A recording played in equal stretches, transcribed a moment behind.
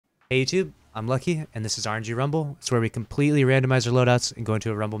Hey YouTube, I'm Lucky, and this is RNG Rumble. It's where we completely randomize our loadouts and go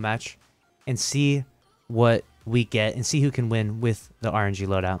into a Rumble match and see what we get and see who can win with the RNG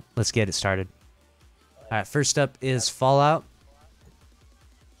loadout. Let's get it started. Alright, first up is Fallout.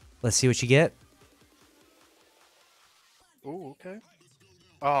 Let's see what you get. Ooh, okay.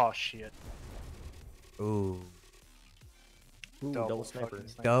 Oh, shit. Ooh. Double sniper.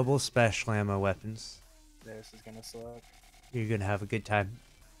 Double special ammo weapons. This is gonna suck. You're gonna have a good time.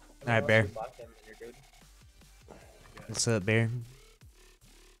 Alright, Bear. What's up, Bear?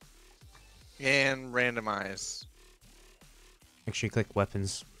 And randomize. Make sure you click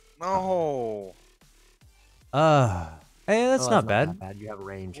weapons. No. Hey, that's not bad. You have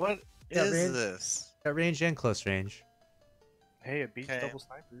range. What Yeah, is range. this? Got range and close range. Hey, it beats Okay. double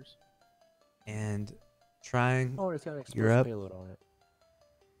snipers. And trying. Oh, it's got an You're explosive up. payload on it.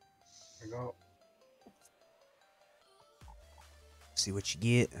 There you go. See what you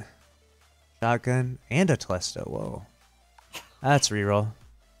get. Shotgun and a Telesto. Whoa. That's reroll.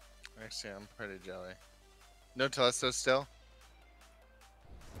 Actually, I'm pretty jelly. No Telesto still?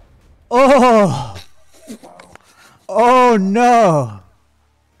 Oh! Oh no!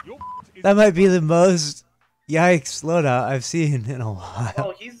 That might be the most yikes loadout I've seen in a while.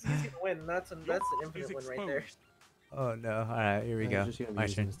 Oh, he's gonna win. That's an infinite win right there. Oh no. Alright, here we go. Just gonna My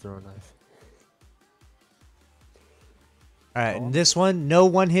use turn. his throw knife. Alright, in this one, no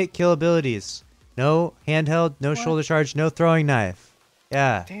one-hit kill abilities. No handheld, no shoulder charge, no throwing knife.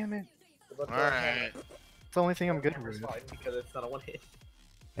 Yeah. Damn it. Alright. It's the only thing I'm good with. Because it's not a one hit.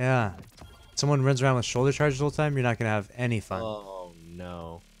 Yeah. Someone runs around with shoulder charge the whole time, you're not gonna have any fun. Oh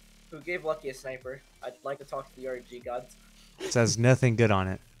no. Who gave Lucky a sniper? I'd like to talk to the RNG gods. It says nothing good on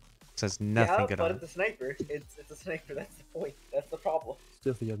it. It says nothing Yeah, good but on it's it. a sniper. It's a sniper. That's the point. That's the problem.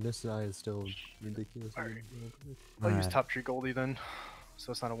 Still, the omniscient is still ridiculous. Alright. I'll use Alright. top tree Goldie then,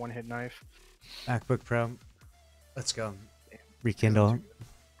 so it's not a one-hit knife. MacBook Pro. Let's go. Rekindle.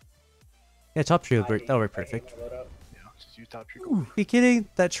 Yeah, top tree that'll work perfect. Yeah, just use top tree Ooh, Goldie. are you kidding?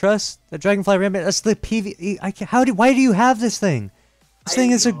 That trust, that Dragonfly Rampant, that's the PvE. I can't, why do you have this thing? This thing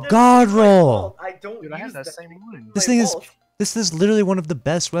is a god roll. I don't Dude, I have use that that. same one. This thing is, this is literally one of the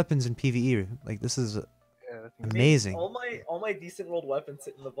best weapons in PvE. Like, this is Yeah, that thing is amazing. All my decent rolled weapons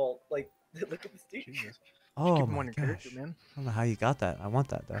sit in the vault. Like, look at this dude. Jesus. Oh Keep him my on your gosh. character, man. I don't know how you got that. I want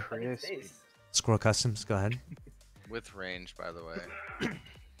that though. Look at his Crispy. face. Squirrel Customs, go ahead. With range, by the way.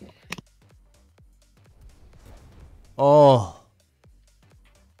 Oh,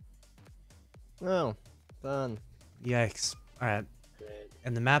 No. Done. yikes. Alright.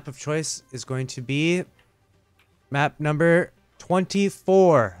 And the map of choice is going to be map number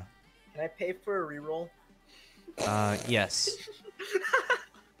 24. Can I pay for a reroll? Yes.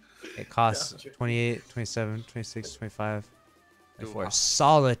 It costs 28, 27, 26, 25, 24. Ooh.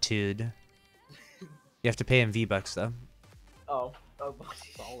 Solitude. You have to pay in V-Bucks though. Oh.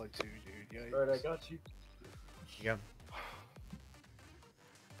 Solitude, dude. Yikes. Alright, I got you. You go.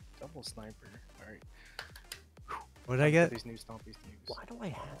 Double sniper. Alright. What did I get? These new stompies to use. Why do I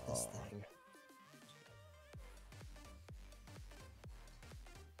have this thing?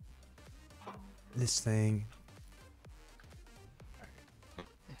 This thing.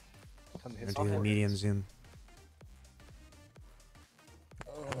 Time to I'm hit gonna do the some medium hits. zoom.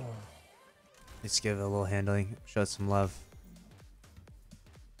 Let's give it a little handling. Show it some love.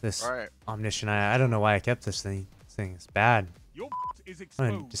 This Alright. omniscient eye. I don't know why I kept this thing. This thing is bad. Your is I'm gonna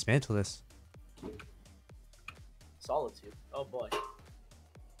exposed. dismantle this. Solitude. Oh boy.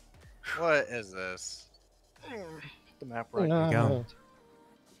 What is this? The map right There you now. go.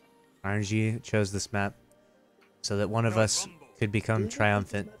 RNG chose this map so that one of us could become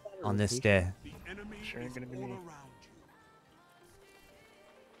triumphant on this day. The enemy Sure ain't is gonna be all me. around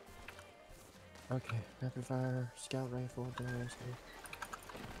you. Okay. Rapid fire. Scout rifle. Doors.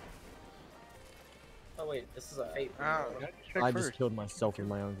 Oh wait, this is a fate. Ow. reroll. Check I first. just killed myself with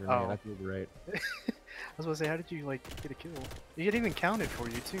my own grenade. Oh. I feel great. I was gonna say, how did you like get a kill? You didn't even count it for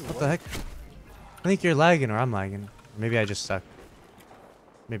you too. What the heck? I think you're lagging or I'm lagging. Maybe I just suck.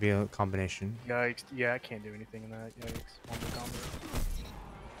 Maybe a combination. Yikes! Yeah, I can't do anything in that. Yikes! On the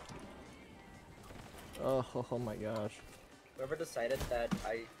combo. Oh my gosh. Whoever decided that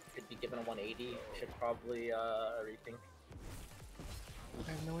I could be given a 180 should probably rethink.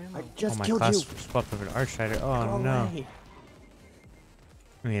 I have no ammo. I Oh, just my killed class you. swapped over to Archfighter. Oh Go no. away.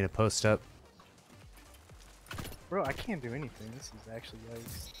 We need to post up. Bro, I can't do anything. This is actually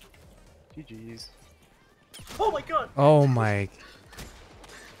yikes. GG's. Oh my god! Oh my.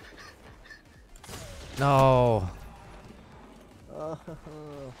 No.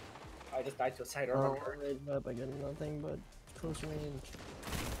 I just died to a sidearm. Oh, I'm hurt. I got nothing but close range.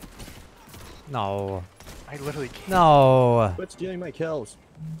 No. I literally can't. No. Quit stealing my kills.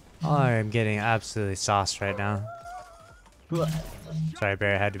 I'm getting absolutely sauced right now. Sorry,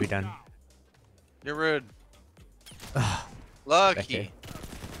 Barry, it had to be done. You're rude. Back Lucky. here.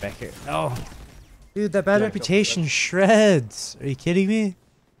 Back here. No. Dude, that bad Yeah, reputation shreds. Are you kidding me?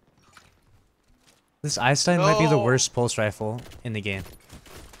 This Einstein might be the No. worst pulse rifle in the game.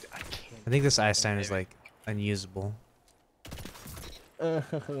 I can't. I think this Einstein is Maybe. like unusable.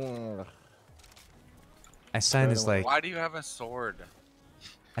 Einstein is like Why do you have a sword?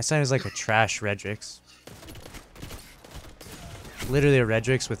 Einstein is like a trash Redrix. Literally a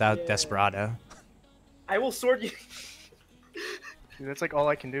Redrix without Yeah. Desperado. I will sword you. Dude, that's like all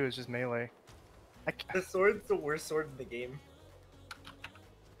I can do is just melee. The sword's the worst sword in the game.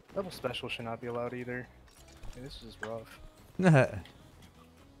 Level special should not be allowed either. Dude, this is rough. You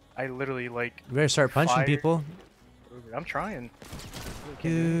I literally like. better start punching Fire. people. I'm trying. Really can't do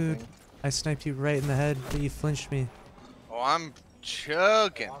Dude, anything. I sniped you right in the head, but you flinched me. Oh, I'm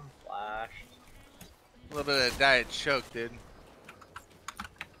choking. Oh, I'm flashed. A little bit of diet choke, dude.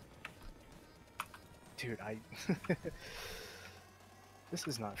 Dude, I. This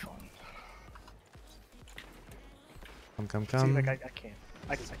is not fun. Come. See, like I can't.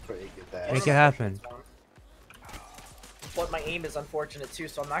 I Pretty good that. Make it happen. But my aim is unfortunate too,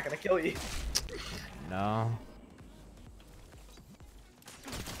 so I'm not gonna kill you. No.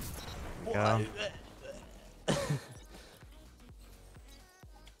 Go.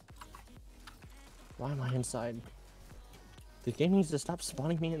 Why am I inside? The game needs to stop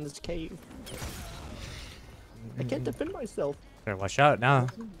spawning me in this cave. I can't defend myself. Better watch out now.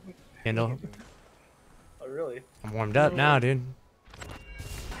 Kindle. Oh really? I'm warmed up now, dude.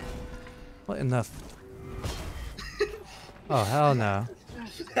 What in the Oh, hell no.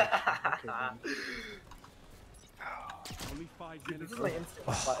 Only 5 This minutes is my instant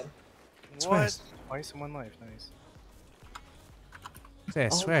button. What? Twice in one life, nice. Say, I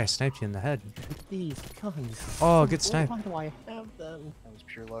swear I sniped you in the head. These guns. Oh, good snipe. Why do I have them? That was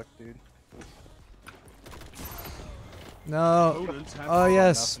pure luck, dude. No. opponents have Oh,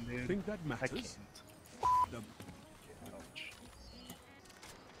 yes. Nothing, dude. think that I matters. can't. The- Ouch.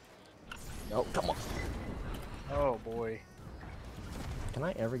 Oh, come on. Oh boy. Can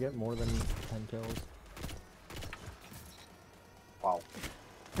I ever get more than 10 kills? Wow.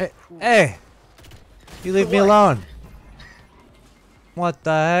 Hey! You leave me What? alone. What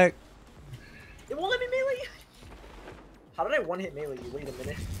the heck? It won't let me melee. How did I one-hit melee you? Wait a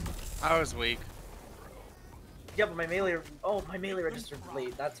minute. I was weak. Yeah, but my melee. Oh, my melee registered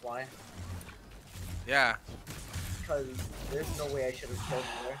late. That's why. Yeah. Because there's no way I should have killed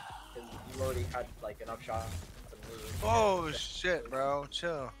you there. Because you already had like enough shots. to move. Oh shit, bro.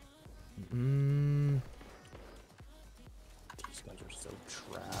 Chill. Mm. These guys are so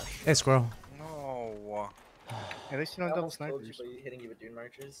trash. Hey, squirrel. No. At least you I don't double almost killed you snipers. by hitting you with dune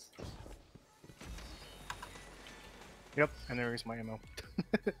marchers. Yep, and there's my ammo.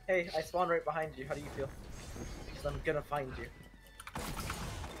 Hey, I spawned right behind you. How do you feel? Because I'm gonna find you.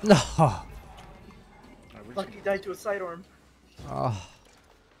 No. Alright, we're Lucky died to a sidearm. Oh.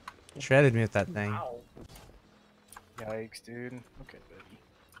 Shredded me with that thing. Ow. Yikes, dude. Okay,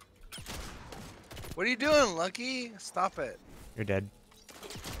 buddy. What are you doing, Lucky? Stop it. You're dead.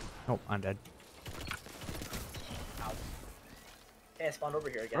 Oh, I'm dead. Ow. Hey, I spawned over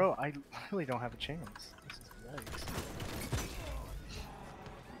here again. Bro, I really don't have a chance. This is yikes.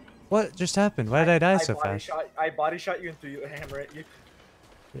 What just happened? Why did I die so body fast? I body shot you and threw a hammer at you.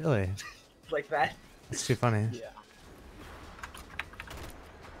 Really? Like that. That's too funny. Yeah.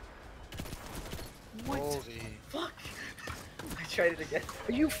 Holy. Fuck. I tried it again.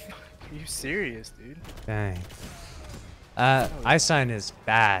 Are you serious, dude? Dang. Einstein is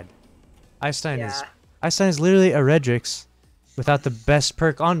bad. Einstein is literally a Redrix without the best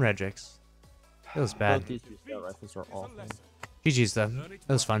perk on Redrix. It was bad. Both these two scout rifles are awful. GG's though. It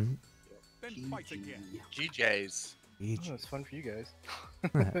was fun. Then fight again. GJ's. Oh, it's fun for you guys.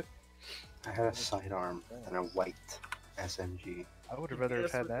 I had a sidearm and a white SMG. I would have rather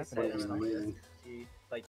have had that than a Yes, sniper. Like